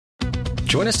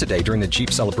Join us today during the Jeep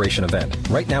Celebration event.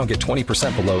 Right now, get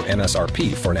 20% below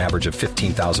MSRP for an average of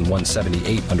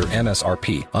 $15,178 under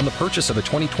MSRP on the purchase of a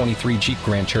 2023 Jeep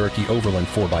Grand Cherokee Overland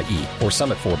 4xE or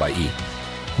Summit 4xE.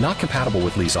 Not compatible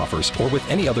with lease offers or with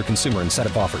any other consumer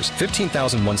incentive offers.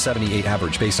 $15,178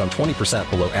 average based on 20%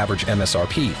 below average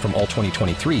MSRP from all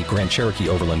 2023 Grand Cherokee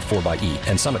Overland 4xE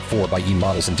and Summit 4xE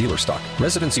models in dealer stock.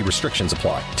 Residency restrictions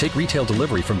apply. Take retail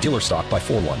delivery from dealer stock by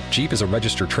 4/1. Jeep is a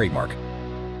registered trademark.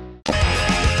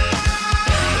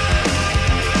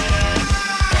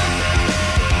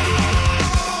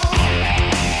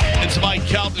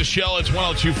 Calta show. It's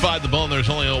 1025 The Bone. There's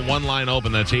only one line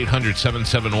open. That's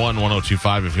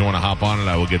 800-771-1025. If you want to hop on it,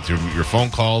 I will get to your phone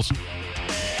calls.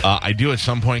 I do at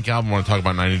some point, Calvin, want to talk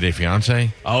about 90 Day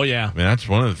Fiance. Oh, yeah. I mean, that's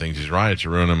one of the things. These riots are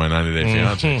ruining my 90 Day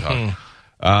Fiance talk.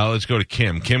 Let's go to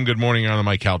Kim. Kim, good morning. You're on the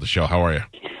Mike Calta show. How are you?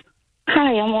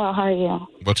 Hi, I'm well. How are you?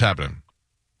 What's happening?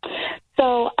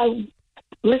 So,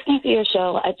 listening to your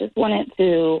show, I just wanted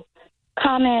to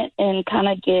comment and kind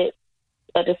of get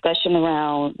a discussion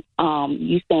around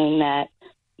you saying that,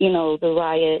 the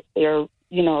riot, they're,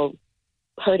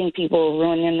 hurting people,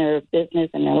 ruining their business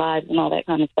and their lives and all that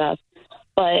kind of stuff.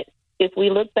 But if we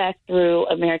look back through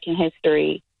American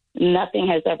history, nothing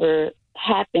has ever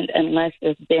happened unless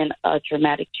there's been a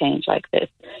dramatic change like this.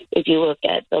 If you look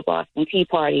at the Boston Tea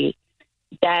Party,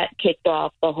 that kicked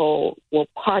off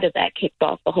part of that kicked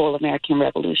off the whole American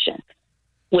Revolution,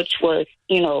 which was,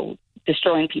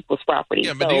 destroying people's property.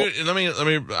 Yeah, but let me.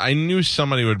 I knew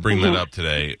somebody would bring that up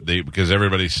today because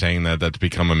everybody's saying that's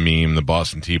become a meme. The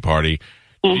Boston Tea Party.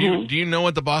 Do you know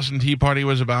what the Boston Tea Party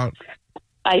was about?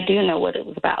 I do know what it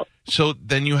was about. So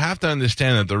then you have to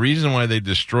understand that the reason why they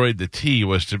destroyed the tea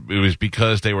was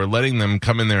because they were letting them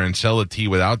come in there and sell the tea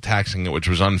without taxing it, which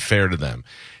was unfair to them.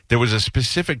 There was a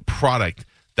specific product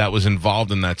that was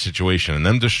involved in that situation, and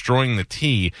them destroying the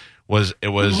tea was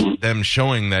them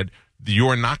showing that you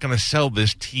are not going to sell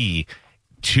this tea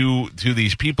to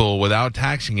these people without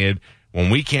taxing it when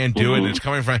we can't do it. And it's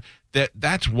coming from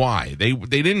that's why they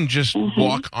didn't just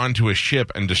walk onto a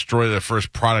ship and destroy the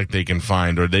first product they can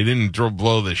find, or they didn't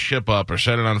blow the ship up or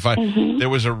set it on fire. There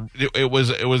was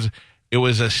it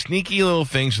was a sneaky little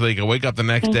thing so they could wake up the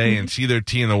next day and see their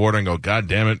tea in the water and go, God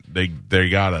damn it, they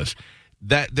got us.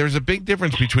 That there's a big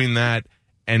difference between that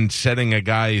and setting a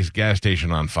guy's gas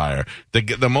station on fire.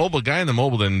 The mobile guy in the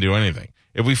mobile didn't do anything.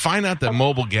 If we find out that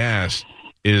mobile gas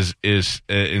is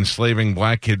enslaving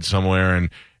black kids somewhere,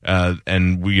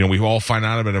 and we all find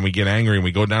out about it and we get angry and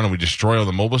we go down and we destroy all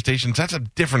the mobile stations, that's a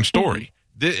different story.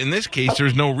 In this case,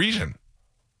 there's no reason.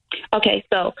 Okay,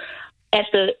 so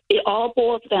it all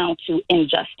boils down to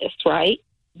injustice, right?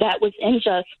 That was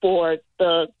unjust for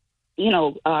the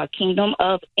Kingdom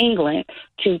of England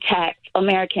to tax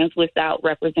Americans without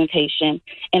representation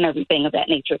and everything of that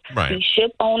nature. Right. The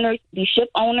ship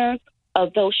owners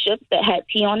of those ships that had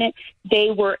tea on it, they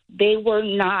were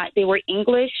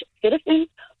English citizens,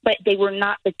 but they were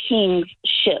not the king's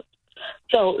ships.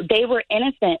 So they were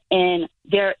innocent in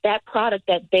that product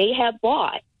that they had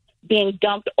bought being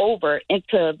dumped over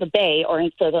into the bay or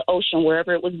into the ocean,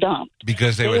 wherever it was dumped.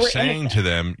 Because they were saying to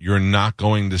them, you're not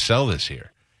going to sell this here.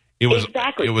 It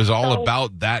was all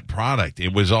about that product.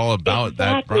 It was all about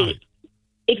that product.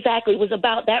 Exactly. It was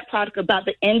about that product, about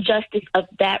the injustice of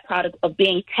that product of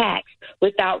being taxed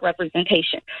without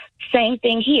representation. Same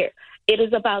thing here. It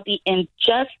is about the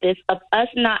injustice of us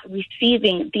not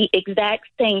receiving the exact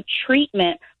same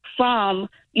treatment from,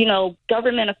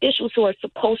 government officials who are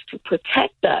supposed to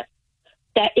protect us.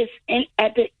 That is,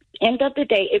 at the end of the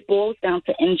day, it boils down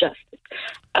to injustice.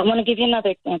 I want to give you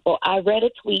another example. I read a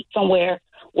tweet somewhere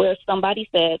where somebody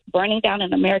said, burning down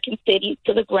an American city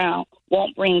to the ground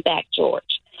won't bring back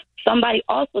George. Somebody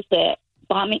also said,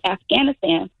 bombing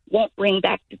Afghanistan won't bring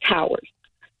back the towers.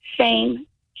 Same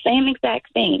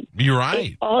exact thing. You're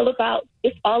right.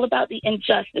 It's all about the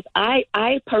injustice. I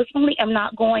personally am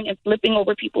not going and flipping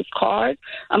over people's cars.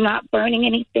 I'm not burning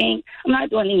anything. I'm not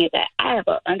doing any of that. I have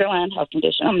an underlying health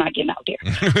condition. I'm not getting out there.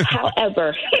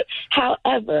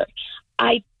 However,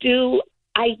 I do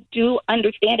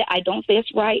understand it. I don't say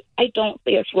it's right. I don't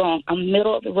say it's wrong. I'm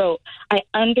middle of the road. I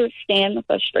understand the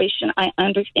frustration. I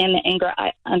understand the anger.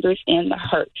 I understand the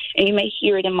hurt. And you may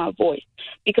hear it in my voice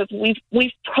because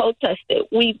we've protested.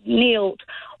 We've kneeled.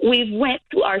 We've went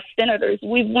to our senators.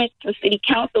 We've went to city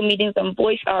council meetings and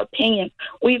voiced our opinions.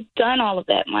 We've done all of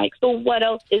that, Mike. So what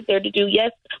else is there to do?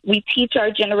 Yes, we teach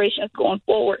our generations going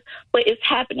forward, but it's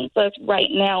happening to us right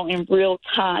now in real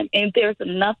time. And there's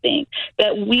nothing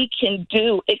that we can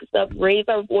do except raise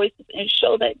our voices and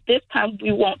show that this time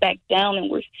we won't back down and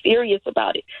we're serious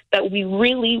about it, that we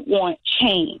really want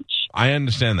change. I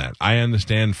understand that. I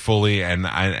understand fully, and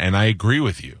I agree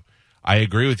with you. I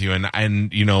agree with you.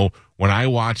 And you know, when I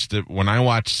watched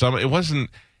some, it wasn't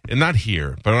not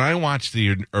here, but when I watched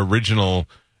the original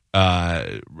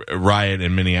riot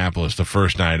in Minneapolis the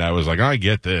first night, I was like, I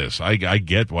get this. I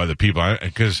get why the people,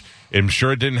 because I'm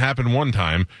sure it didn't happen one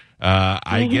time.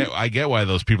 I get why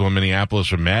those people in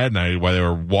Minneapolis were mad, and why they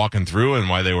were walking through, and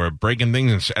why they were breaking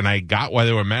things, and I got why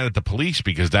they were mad at the police,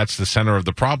 because that's the center of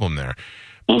the problem there.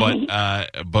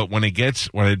 But when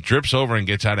it drips over and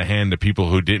gets out of hand to people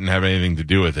who didn't have anything to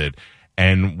do with it,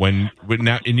 and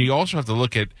and you also have to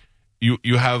look at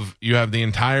you have the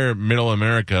entire middle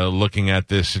America looking at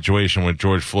this situation with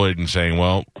George Floyd and saying,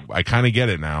 well, I kind of get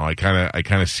it now. I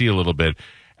kind of see a little bit.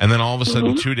 And then all of a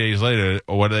sudden, 2 days later,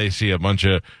 what do they see? A bunch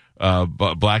of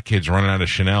black kids running out of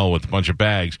Chanel with a bunch of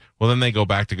bags. Well, then they go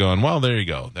back to going, well, there you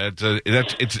go. It's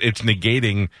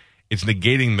negating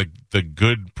the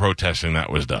good protesting that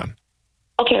was done.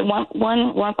 Okay, one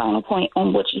final point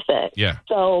on what you said. Yeah.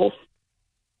 So,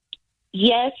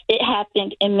 yes, it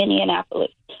happened in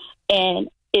Minneapolis, and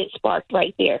it sparked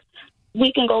right there.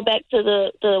 We can go back to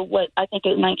the what I think it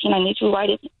was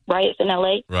 1992 riots in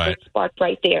L.A. Right. It sparked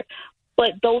right there.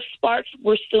 But those sparks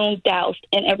were soon doused,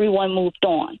 and everyone moved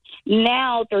on.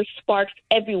 Now there's sparks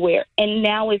everywhere, and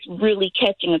now it's really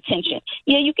catching attention.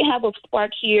 Yeah, you can have a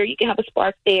spark here, you can have a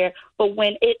spark there, but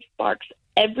when it sparks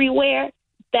everywhere,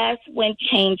 that's when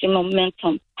change and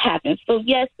momentum happens. So,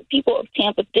 yes, the people of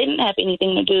Tampa didn't have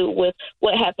anything to do with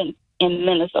what happened in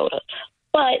Minnesota.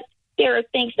 But there are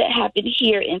things that happen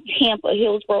here in Tampa,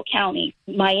 Hillsborough County,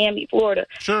 Miami, Florida,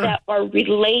 sure, that are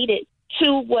related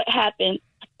to what happened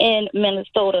in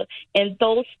Minnesota, and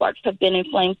those sparks have been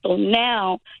inflamed. So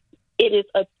now it is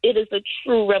a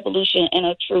true revolution and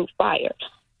a true fire.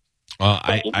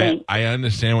 I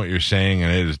understand what you're saying,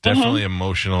 and it is definitely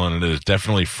emotional, and it is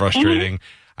definitely frustrating.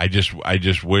 I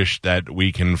just wish that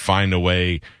we can find a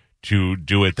way to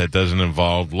do it that doesn't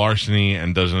involve larceny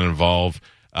and doesn't involve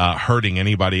hurting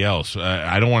anybody else.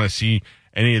 I don't want to see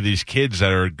any of these kids that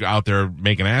are out there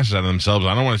making asses out of themselves.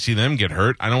 I don't want to see them get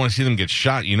hurt. I don't want to see them get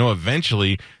shot. You know,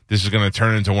 eventually this is going to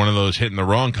turn into one of those hitting the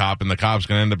wrong cop, and the cop's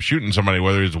going to end up shooting somebody,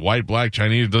 whether it's white, black,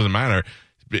 Chinese, it doesn't matter.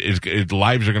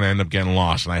 Lives are going to end up getting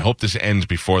lost, and I hope this ends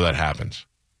before that happens.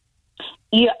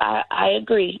 Yeah, I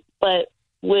agree. But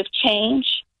with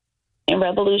change and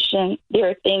revolution, there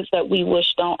are things that we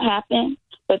wish don't happen,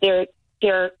 but there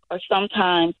are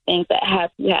sometimes things that have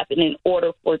to happen in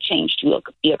order for change to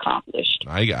be accomplished.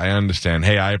 I understand.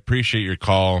 Hey, I appreciate your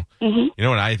call. You know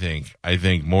what I think? I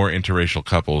think more interracial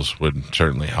couples would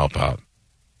certainly help out.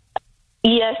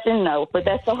 Yes and no, but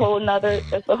that's a whole nother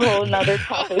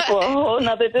topic for a whole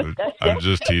nother discussion. I'm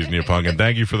just teasing you, Punk, and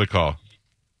thank you for the call.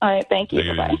 All right, thank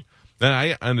you. Bye. Then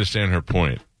I understand her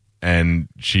point, and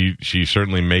she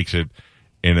certainly makes it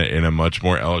in a much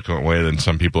more eloquent way than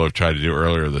some people have tried to do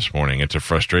earlier this morning. It's a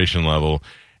frustration level,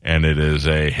 and it is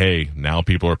a, hey, now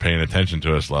people are paying attention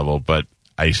to us level, but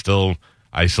I still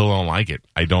don't like it.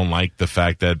 I don't like the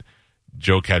fact that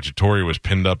Joe Cacciatore was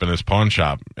pinned up in his pawn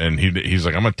shop, and he's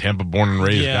like, I'm a Tampa born and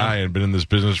raised guy and been in this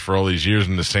business for all these years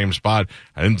in the same spot.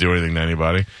 I didn't do anything to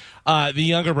anybody. The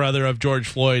younger brother of George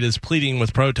Floyd is pleading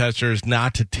with protesters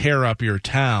not to tear up your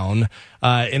town.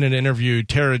 In an interview,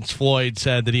 Terrence Floyd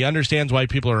said that he understands why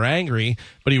people are angry,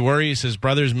 but he worries his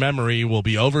brother's memory will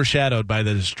be overshadowed by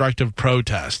the destructive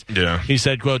protest. Yeah. He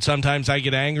said, quote, sometimes I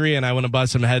get angry and I want to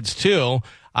bust some heads too.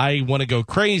 I want to go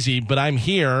crazy, but I'm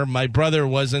here. My brother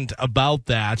wasn't about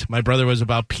that. My brother was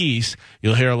about peace.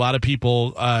 You'll hear a lot of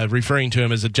people referring to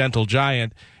him as a gentle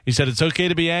giant. He said it's okay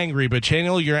to be angry, but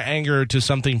channel your anger to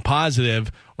something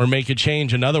positive or make a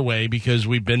change another way, because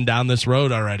we've been down this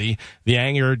road already. The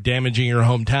anger damaging your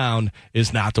hometown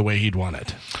is not the way he'd want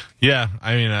it. Yeah,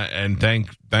 I mean, and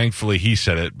thankfully he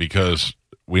said it, because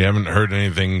we haven't heard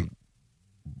anything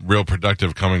real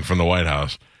productive coming from the White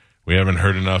House. We haven't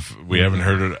heard enough. We haven't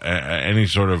heard any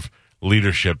sort of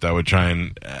leadership that would try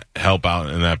and help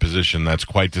out in that position. That's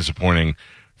quite disappointing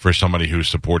for somebody who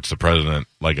supports the president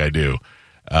like I do.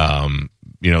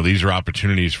 These are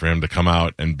opportunities for him to come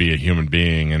out and be a human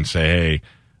being and say, hey,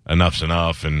 enough's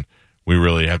enough, and we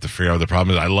really have to figure out what the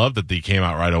problem is. I love that he came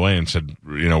out right away and said,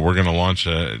 we're going to launch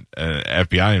an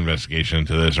FBI investigation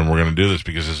into this, and we're going to do this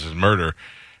because this is murder.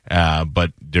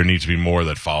 But there needs to be more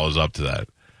that follows up to that.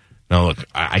 Now, look,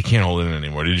 I can't hold it in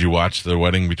anymore. Did you watch the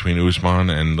wedding between Usman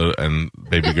and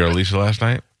baby girl Lisa last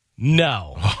night?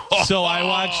 No. So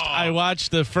I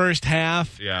watched the first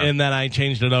half, and then I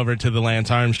changed it over to the Lance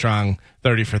Armstrong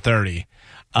 30 for 30.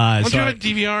 Don't you have a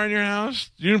DVR in your house?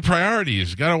 You're in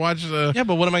priorities. Got to watch the... Yeah,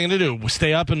 but what am I going to do?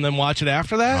 Stay up and then watch it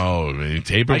after that? Oh,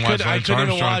 tape and watch Lance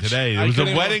Armstrong today. It was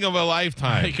the wedding of a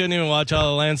lifetime. I couldn't even watch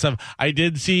all the Lance stuff. I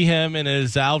did see him in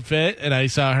his outfit, and I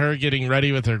saw her getting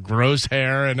ready with her gross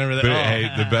hair and everything. But,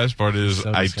 hey, the best part is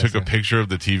So I disgusting. took a picture of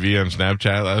the TV on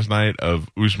Snapchat last night of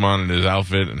Usman in his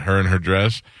outfit and her in her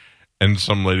dress. And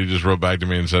some lady just wrote back to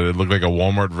me and said it looked like a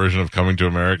Walmart version of Coming to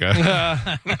America.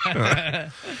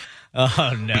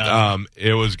 Oh, no.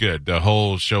 It was good. The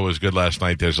whole show was good last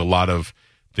night. There's a lot of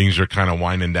things are kind of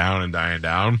winding down and dying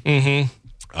down.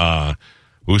 Mm-hmm.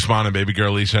 Usman and baby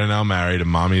girl Lisa are now married, and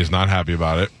mommy is not happy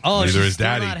about it. Oh, neither she's is still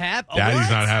daddy. not happy? Oh, Daddy's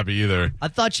what? not happy either. I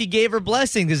thought she gave her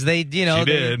blessing because they, She they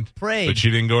did, prayed. but she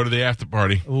didn't go to the after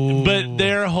party. Ooh. But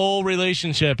their whole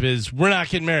relationship is, we're not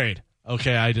getting married.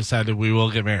 Okay, I decided we will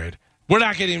get married. We're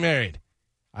not getting married.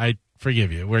 I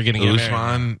forgive you. We're getting married.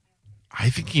 Usman, I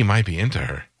think he might be into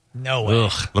her. No way.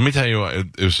 Ugh. Let me tell you what,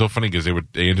 it was so funny because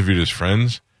they interviewed his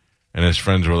friends, and his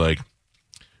friends were like,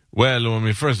 well, when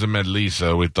we first met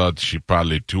Lisa, we thought she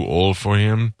probably too old for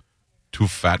him, too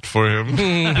fat for him.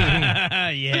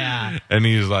 Yeah. And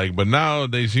he's like, but now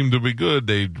they seem to be good.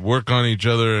 They work on each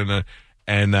other,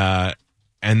 and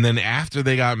then after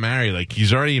they got married, like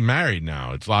he's already married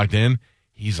now, it's locked in.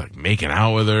 He's like making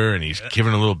out with her, and he's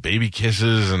giving her little baby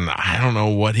kisses, and I don't know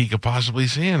what he could possibly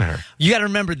see in her. You got to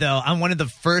remember, though, on one of the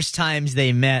first times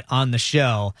they met on the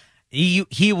show,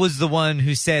 he was the one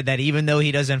who said that even though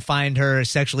he doesn't find her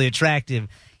sexually attractive,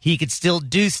 he could still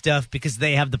do stuff because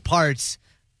they have the parts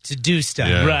to do stuff.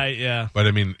 Yeah. Right, yeah. But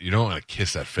I mean, you don't want to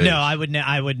kiss that face. No, I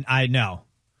know.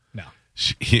 No.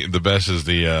 The best is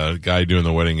the guy doing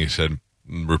the wedding. He said,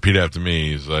 repeat after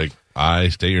me. He's like, I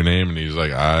state your name, and he's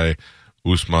like, I,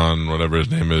 Usman, whatever his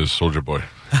name is, Soldier Boy.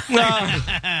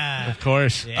 Of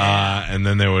course. And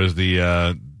then there was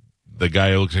the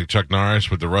guy who looks like Chuck Norris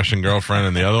with the Russian girlfriend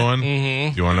and the other one.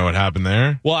 Mm-hmm. Do you want to know what happened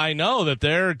there? Well, I know that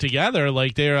they're together.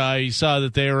 Like I saw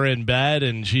that they were in bed,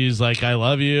 and she's like, "I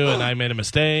love you," and I made a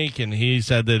mistake, and he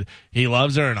said that he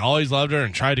loves her and always loved her,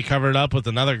 and tried to cover it up with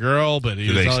another girl. But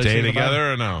Did they stay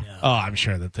together or no? Oh, I'm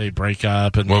sure that they break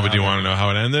up. And What would you want to know how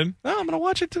it ended? No, I'm going to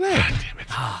watch it today.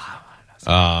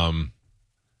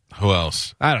 Who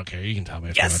else? I don't care. You can tell me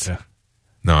if Yes. you want to.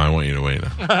 No, I want you to wait.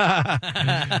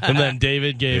 And then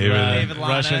David gave David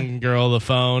Lana. Russian girl the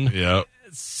phone. Yep.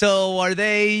 So are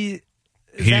they?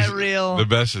 Is that real? The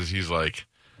best is he's like,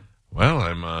 well,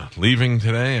 I'm leaving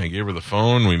today. I gave her the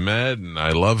phone. We met, and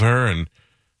I love her, and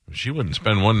she wouldn't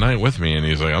spend one night with me. And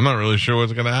he's like, I'm not really sure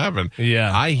what's going to happen.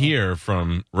 Yeah. I hear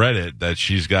from Reddit that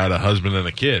she's got a husband and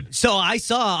a kid. So I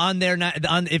saw on their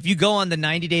if you go on the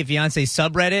 90 Day Fiance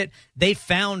subreddit, they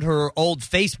found her old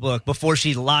Facebook before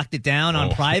she locked it down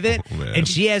on private, man. and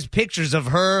she has pictures of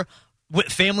her.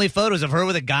 Family photos of her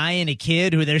with a guy and a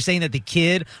kid who they're saying that the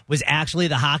kid was actually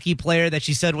the hockey player that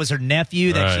she said was her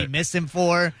nephew that she Right. missed him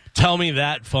for. Tell me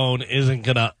that phone isn't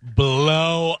going to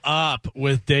blow up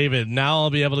with David. Now I'll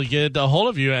be able to get a hold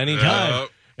of you anytime. Yep.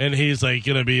 And he's like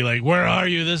going to be like, where are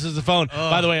you? This is the phone.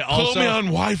 By the way, Call also, me on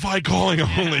Wi-Fi calling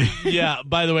only. yeah,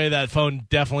 by the way, that phone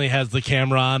definitely has the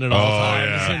camera on at all times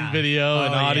yeah. and video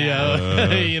and Oh,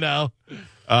 audio, you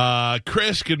know.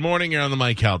 Chris, good morning. You're on the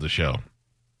Mike Calta Show.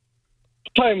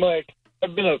 Hi, Mike.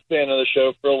 I've been a fan of the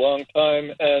show for a long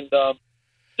time, and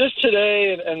just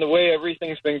today and the way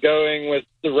everything's been going with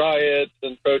the riots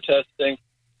and protesting,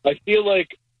 I feel like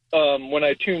when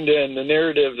I tuned in, the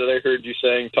narrative that I heard you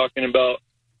saying, talking about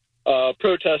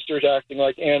protesters acting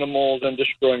like animals and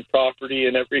destroying property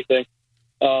and everything,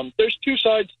 there's two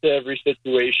sides to every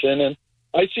situation, and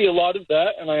I see a lot of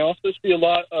that, and I also see a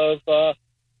lot of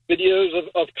videos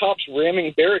of cops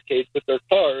ramming barricades with their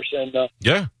cars, and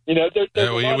Yeah. there's a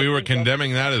lot We of were things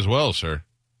condemning that as well, sir.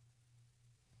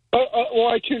 well,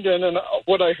 I tuned in, and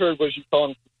what I heard was you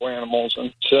calling people animals,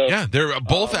 and so Yeah, they're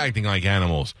both acting like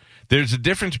animals. There's a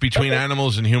difference between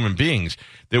animals and human beings.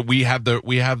 That we have the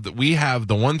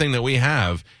one thing that we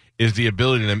have is the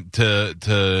ability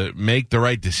to make the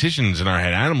right decisions in our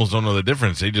head. Animals don't know the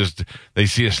difference. They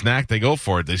see a snack, they go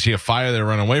for it. They see a fire, they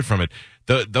run away from it.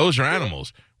 Those are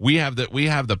animals. We have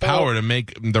the power to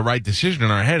make the right decision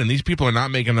in our head, and these people are not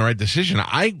making the right decision.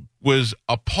 I was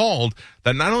appalled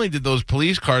that not only did those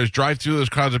police cars drive through those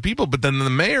crowds of people, but then the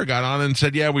mayor got on and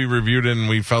said, yeah, we reviewed it and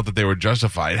we felt that they were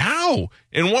justified. How?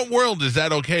 In what world is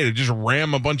that okay to just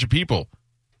ram a bunch of people?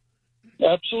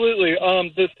 absolutely.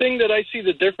 The thing that I see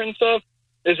the difference of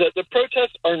is that the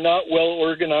protests are not well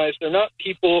organized. They're not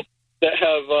people that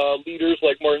have leaders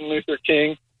like Martin Luther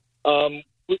King.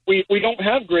 We don't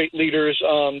have great leaders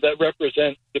that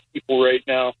represent the people right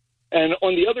now. And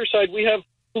on the other side, we have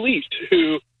police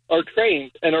who are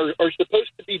trained and are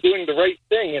supposed to be doing the right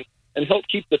thing and help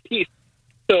keep the peace.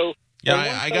 So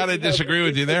yeah, I got to disagree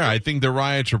with you there. I think the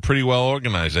riots were pretty well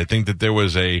organized. I think that there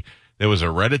was a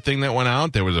Reddit thing that went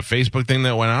out, there was a Facebook thing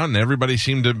that went out, and everybody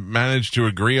seemed to manage to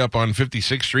agree up on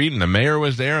 56th Street, and the mayor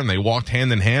was there, and they walked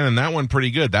hand in hand, and that went pretty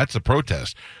good. That's the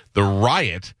protest. The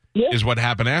riot is what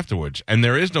happened afterwards, and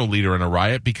there is no leader in a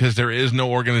riot because there is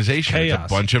no organization.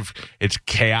 Chaos. It's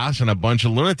chaos and a bunch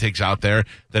of lunatics out there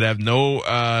that have no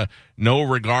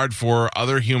regard for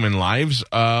other human lives,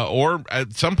 or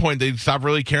at some point they stop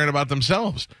really caring about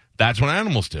themselves. That's what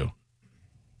animals do.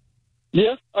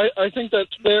 Yeah, I think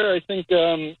that's fair. I think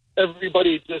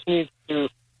everybody just needs to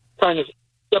kind of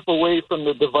step away from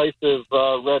the divisive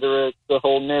rhetoric, the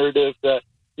whole narrative that,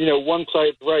 one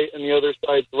side's right and the other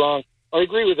side's wrong. I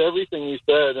agree with everything you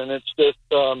said, and it's just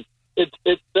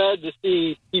it's sad to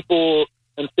see people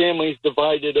and families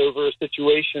divided over a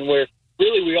situation where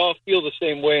really we all feel the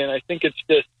same way, and I think it's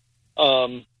just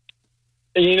I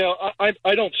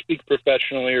don't speak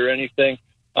professionally or anything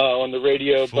on the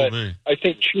radio, but I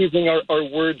think choosing our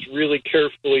words really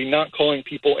carefully, not calling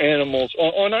people animals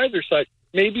on either side.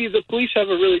 Maybe the police have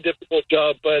a really difficult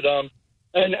job, but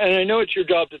and I know it's your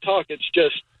job to talk. It's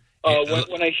just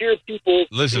when I hear people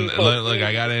listen. Look,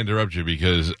 I got to interrupt you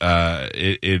because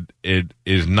it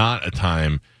is not a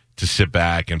time to sit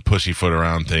back and pussyfoot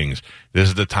around things. This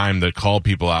is the time to call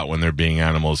people out when they're being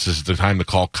animals. This is the time to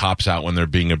call cops out when they're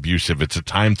being abusive. It's a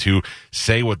time to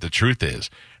say what the truth is.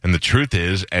 And the truth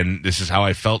is, and this is how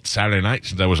I felt Saturday night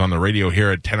since I was on the radio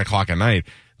here at 10 o'clock at night,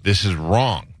 this is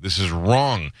wrong. This is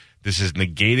wrong. This is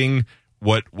negating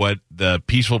what the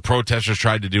peaceful protesters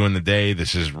tried to do in the day.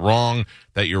 This is wrong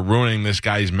that you're ruining this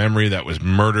guy's memory that was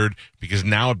murdered, because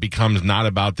now it becomes not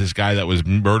about this guy that was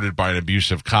murdered by an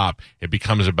abusive cop. It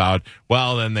becomes about,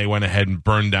 well, then they went ahead and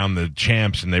burned down the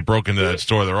Champs and they broke into that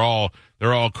store. They're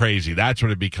all crazy. That's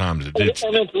what it becomes. And it's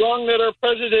wrong that our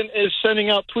president is sending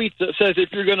out tweets that says,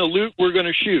 if you're going to loot, we're going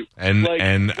to shoot. And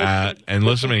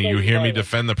listen to me, you hear me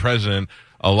defend the president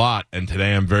a lot, and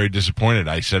today I'm very disappointed.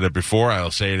 I said it before, I'll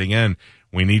say it again.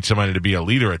 We need somebody to be a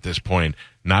leader at this point,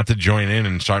 not to join in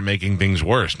and start making things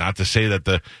worse, not to say that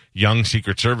the young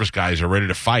Secret Service guys are ready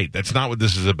to fight. That's not what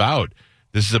this is about.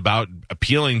 This is about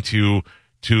appealing to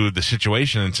the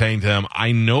situation and saying to them,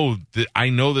 I know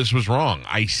this was wrong.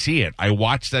 I see it. I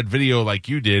watched that video like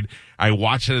you did. I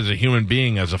watched it as a human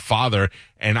being, as a father,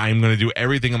 and I'm going to do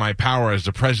everything in my power as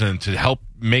the president to help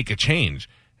make a change.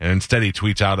 And instead he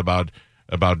tweets out about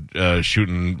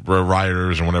shooting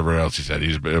rioters and whatever else he said.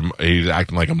 He's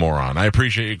acting like a moron. I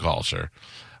appreciate your call, sir.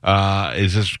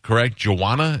 Is this correct?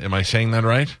 Joanna, am I saying that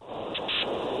right?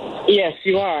 Yes,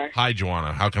 you are. Hi,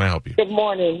 Joanna. How can I help you? Good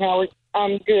morning, Howard.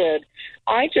 I'm good.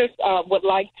 I just would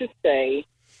like to say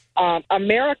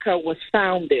America was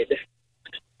founded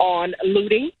on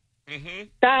looting,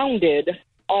 founded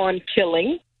on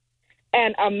killing,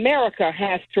 and America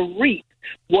has to reap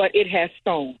what it has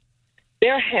sown.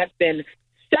 There have been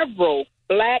several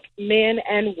black men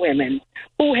and women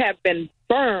who have been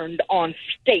burned on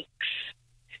stakes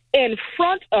in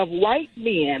front of white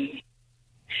men,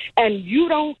 and you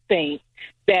don't think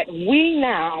that we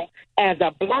now, as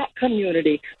a black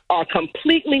community, are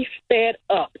completely fed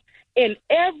up. In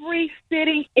every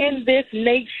city in this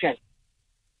nation,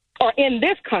 or in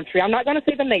this country, I'm not going to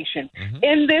say the nation,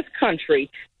 in this country,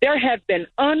 there have been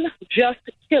unjust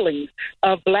killings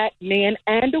of black men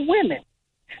and women.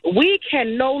 We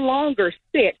can no longer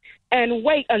sit and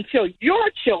wait until your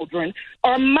children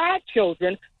or my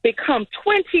children become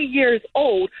 20 years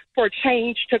old for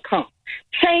change to come.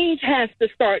 Change has to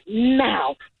start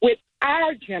now with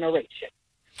our generation.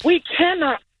 We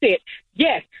cannot sit.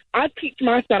 Yes, I teach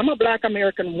my son. I'm a black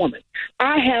American woman.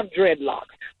 I have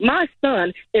dreadlocks. My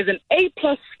son is an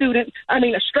A-plus student, a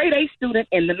straight A student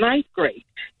in the 9th grade.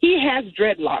 He has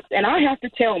dreadlocks, and I have to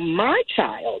tell my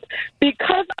child,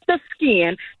 because of the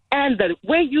skin and the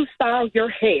way you style your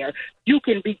hair, you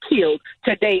can be killed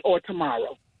today or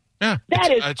tomorrow. Yeah,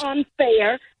 that is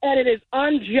unfair, and it is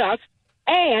unjust,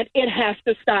 and it has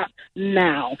to stop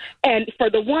now. And for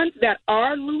the ones that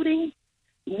are looting,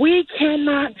 we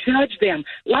cannot judge them.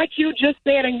 Like you just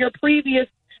said in your previous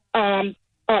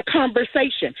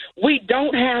conversation, we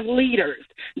don't have leaders.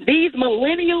 These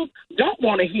millennials don't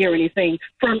want to hear anything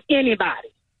from anybody.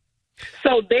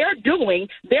 So they're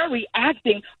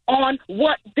reacting on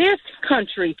what this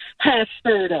country has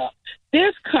stirred up.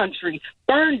 This country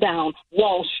burned down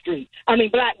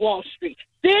Black Wall Street.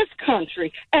 This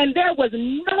country, and there was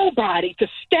nobody to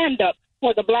stand up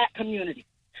for the black community.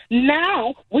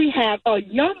 Now we have a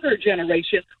younger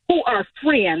generation who are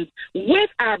friends with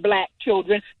our black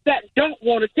children that don't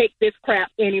want to take this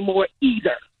crap anymore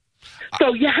either.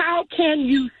 How can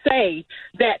you say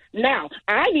that now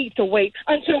I need to wait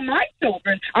until my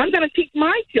children, I'm going to teach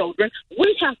my children,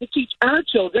 we have to teach our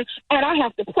children, and I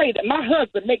have to pray that my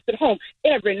husband makes it home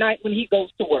every night when he goes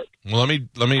to work? Well, let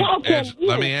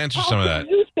me answer some of that. How can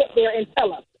you sit there and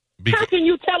tell us? How can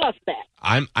you tell us that?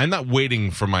 I'm not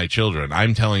waiting for my children.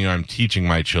 I'm telling you, I'm teaching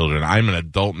my children. I'm an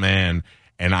adult man,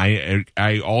 and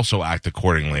I also act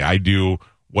accordingly. I do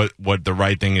what the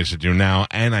right thing is to do now,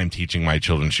 and I'm teaching my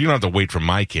children. So you don't have to wait for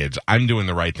my kids. I'm doing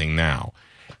the right thing now,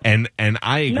 and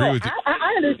I agree with you.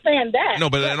 I understand that. No,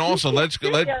 but and also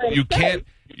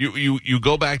you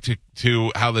go back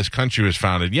to how this country was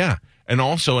founded. Yeah. And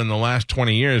also in the last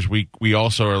 20 years, we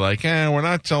also are like, we're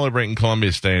not celebrating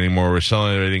Columbus Day anymore. We're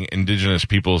celebrating Indigenous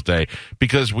Peoples Day,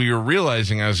 because we are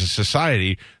realizing as a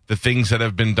society the things that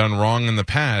have been done wrong in the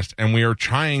past, and we are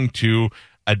trying to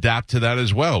adapt to that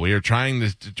as well. We are trying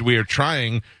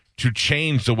to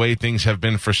change the way things have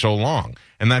been for so long,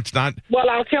 and that's not. Well,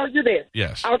 I'll tell you this.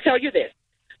 Yes, I'll tell you this.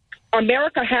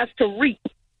 America has to reap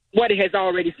what it has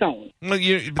already sown. Well,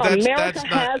 America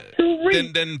has to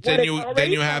reap.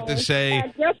 Then you have to say.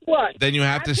 And guess what? Then you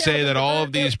have to say that all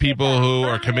of these people who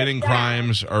are committing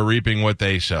crimes are reaping what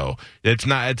they sow. It's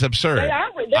not. It's absurd.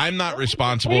 I'm not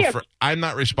responsible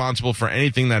for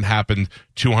anything that happened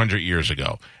 200 years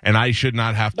ago, and I should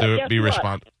not have to be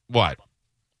responsible. What?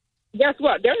 Guess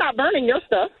what? They're not burning your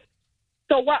stuff.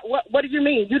 So what do you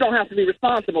mean you don't have to be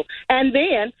responsible? And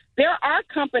then there are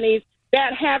companies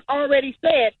that have already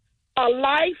said a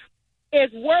life is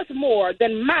worth more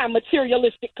than my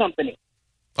materialistic company.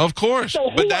 Of course,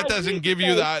 but that doesn't give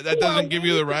you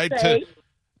the right to.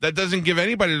 That doesn't give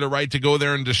anybody the right to go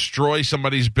there and destroy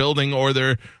somebody's building or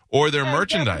their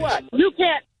merchandise. What? You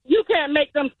can't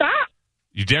make them stop.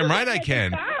 You damn right I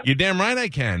can. You damn right I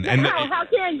can. And how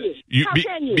can you? How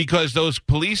can you? Because those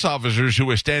police officers who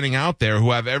are standing out there,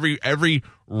 who have every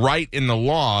right in the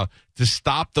law to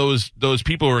stop those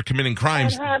people who are committing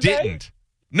crimes, didn't.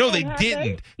 No, they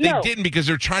didn't. They didn't, because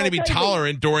they're trying to be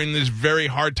tolerant during this very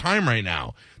hard time right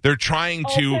now. They're trying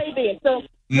to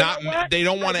they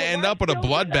don't want to end up with a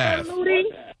bloodbath.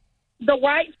 The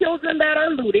white children that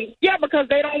are looting, because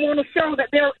they don't want to show that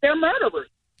they're murderers.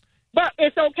 But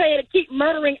it's okay to keep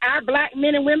murdering our black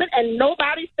men and women, and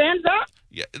nobody stands up.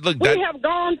 Yeah, look, we have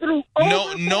gone through.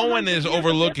 No one is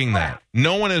overlooking that.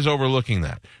 No one is overlooking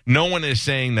that. No one is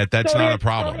saying that that's not a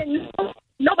problem.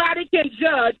 Nobody can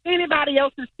judge anybody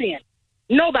else's sin.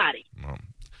 Nobody.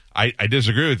 I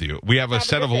disagree with you. We have a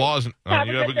set of laws. You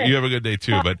have a good day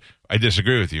too, but I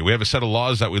disagree with you. We have a set of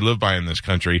laws that we live by in this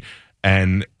country,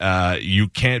 and you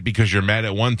can't, because you're mad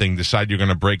at one thing, decide you're going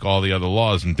to break all the other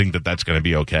laws and think that that's going to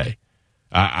be okay.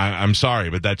 I'm sorry,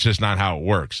 but that's just not how it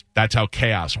works. That's how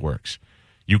chaos works.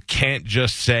 You can't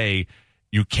just say,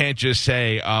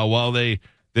 well,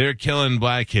 they're killing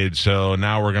black kids, so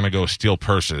now we're going to go steal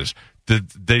purses.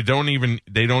 They don't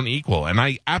equal, and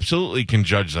I absolutely can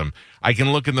judge them. I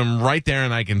can look at them right there,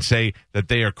 and I can say that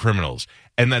they are criminals,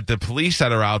 and that the police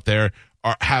that are out there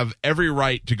have every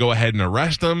right to go ahead and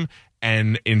arrest them,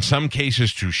 and in some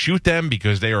cases to shoot them,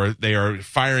 because they are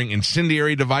firing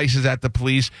incendiary devices at the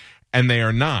police, and they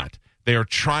are not. They are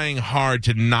trying hard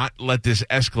to not let this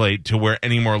escalate to where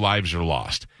any more lives are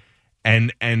lost.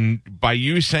 And by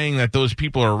you saying that those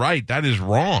people are right, that is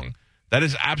wrong. That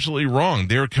is absolutely wrong.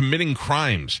 They're committing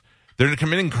crimes. They're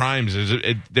committing crimes.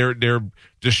 They're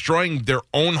destroying their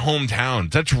own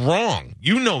hometowns. That's wrong.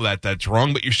 You know that's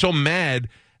wrong, but you're so mad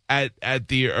at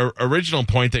the original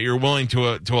point that you're willing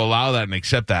to allow that and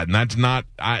accept that, and that's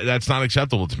not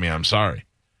acceptable to me. I'm sorry.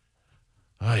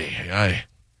 I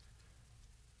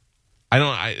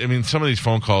mean, some of these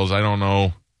phone calls, I don't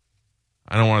know.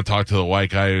 I don't want to talk to the white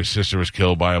guy whose sister was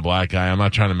killed by a black guy. I'm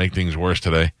not trying to make things worse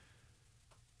today.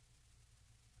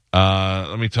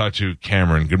 Let me talk to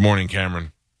Cameron. Good morning,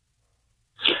 Cameron.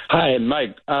 Hi,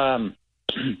 Mike. I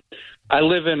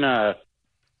live in a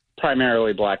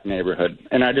primarily black neighborhood,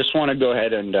 and I just want to go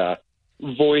ahead and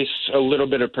voice a little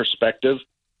bit of perspective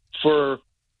for,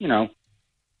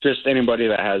 just anybody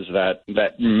that has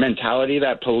that mentality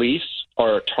that police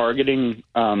are targeting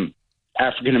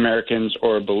African Americans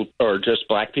or just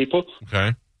black people.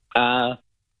 Okay.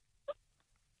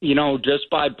 Just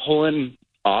by pulling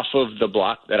off of the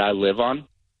block that I live on,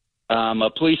 a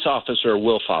police officer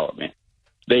will follow me.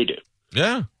 They do.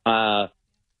 Yeah.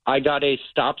 I got a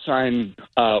stop sign,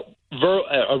 a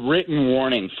written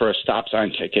warning for a stop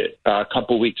sign ticket a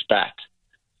couple weeks back.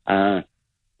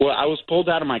 Well, I was pulled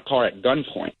out of my car at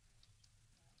gunpoint.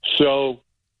 So,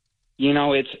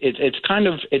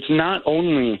 it's not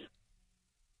only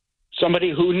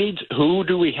somebody who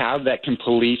do we have that can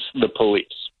police the police?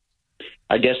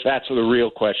 I guess that's the real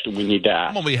question we need to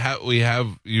ask. Well,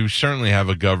 you certainly have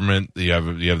a government. You have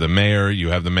the mayor. You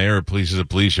have the mayor who polices the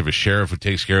police. You have a sheriff who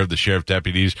takes care of the sheriff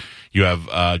deputies. You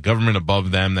have government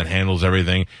above them that handles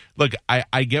everything. Look,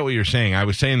 I get what you're saying. I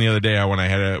was saying the other day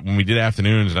when we did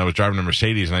afternoons and I was driving a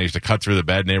Mercedes and I used to cut through the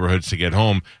bad neighborhoods to get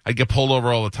home, I'd get pulled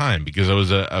over all the time because I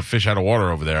was a fish out of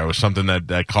water over there. I was something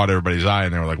that caught everybody's eye,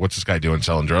 and they were like, "What's this guy doing?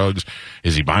 Selling drugs?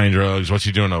 Is he buying drugs? What's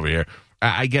he doing over here?"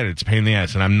 I get it. It's a pain in the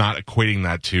ass, and I'm not equating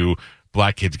that to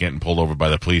black kids getting pulled over by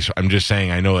the police. I'm just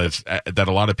saying I know that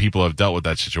a lot of people have dealt with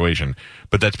that situation,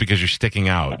 but that's because you're sticking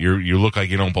out. You look like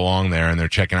you don't belong there, and they're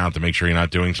checking out to make sure you're not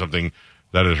doing something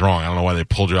that is wrong. I don't know why they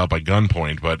pulled you out by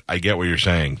gunpoint, but I get what you're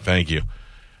saying. Thank you.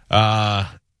 All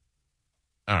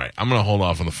right, I'm going to hold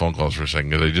off on the phone calls for a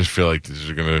second because I just feel like this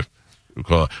is going to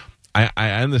call.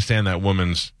 I understand that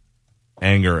woman's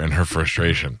anger and her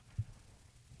frustration.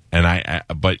 And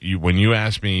when you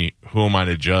ask me who am I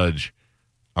to judge,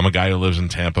 I'm a guy who lives in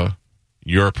Tampa.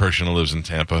 You're a person who lives in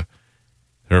Tampa.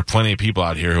 There are plenty of people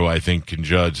out here who I think can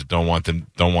judge that don't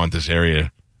want this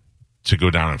area to go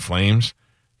down in flames.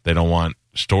 They don't want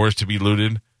stores to be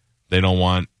looted. They don't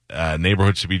want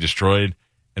neighborhoods to be destroyed.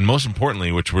 And most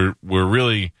importantly, which we're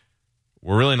really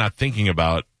not thinking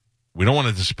about, we don't want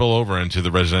it to spill over into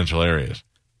the residential areas.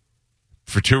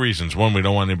 For two reasons. One, we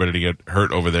don't want anybody to get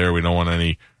hurt over there. We don't want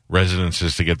any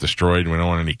residences to get destroyed. We don't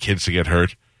want any kids to get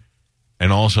hurt.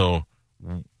 And also,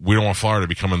 we don't want Florida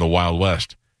becoming the Wild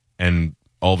West. And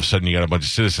all of a sudden, you got a bunch of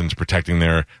citizens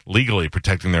legally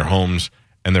protecting their homes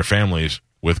and their families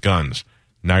with guns.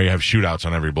 Now you have shootouts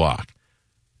on every block.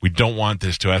 We don't want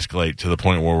this to escalate to the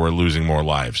point where we're losing more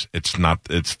lives. It's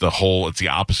the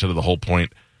opposite of the whole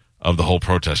point of the whole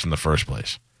protest in the first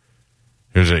place.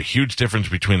 There's a huge difference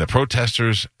between the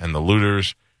protesters and the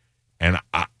looters. And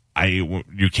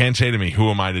you can't say to me, who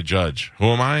am I to judge? Who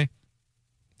am I?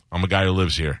 I'm a guy who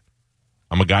lives here.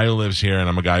 I'm a guy who lives here, and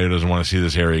I'm a guy who doesn't want to see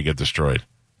this area get destroyed.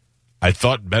 I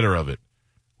thought better of it.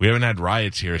 We haven't had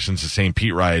riots here since the St.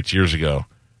 Pete riots years ago.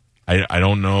 I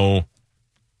don't know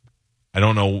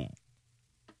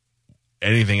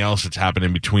anything else that's happened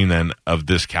in between then of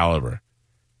this caliber.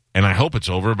 And I hope it's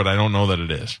over, but I don't know that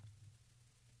it is.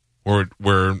 We're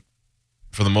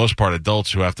for the most part,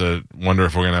 adults who have to wonder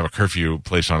if we're going to have a curfew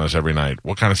placed on us every night.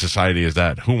 What kind of society is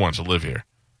that? Who wants to live here?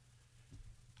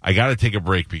 I got to take a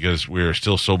break because we're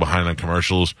still so behind on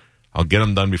commercials. I'll get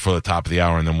them done before the top of the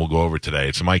hour, and then we'll go over today.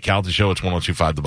 It's the Mike Calta Show. It's 102.5 The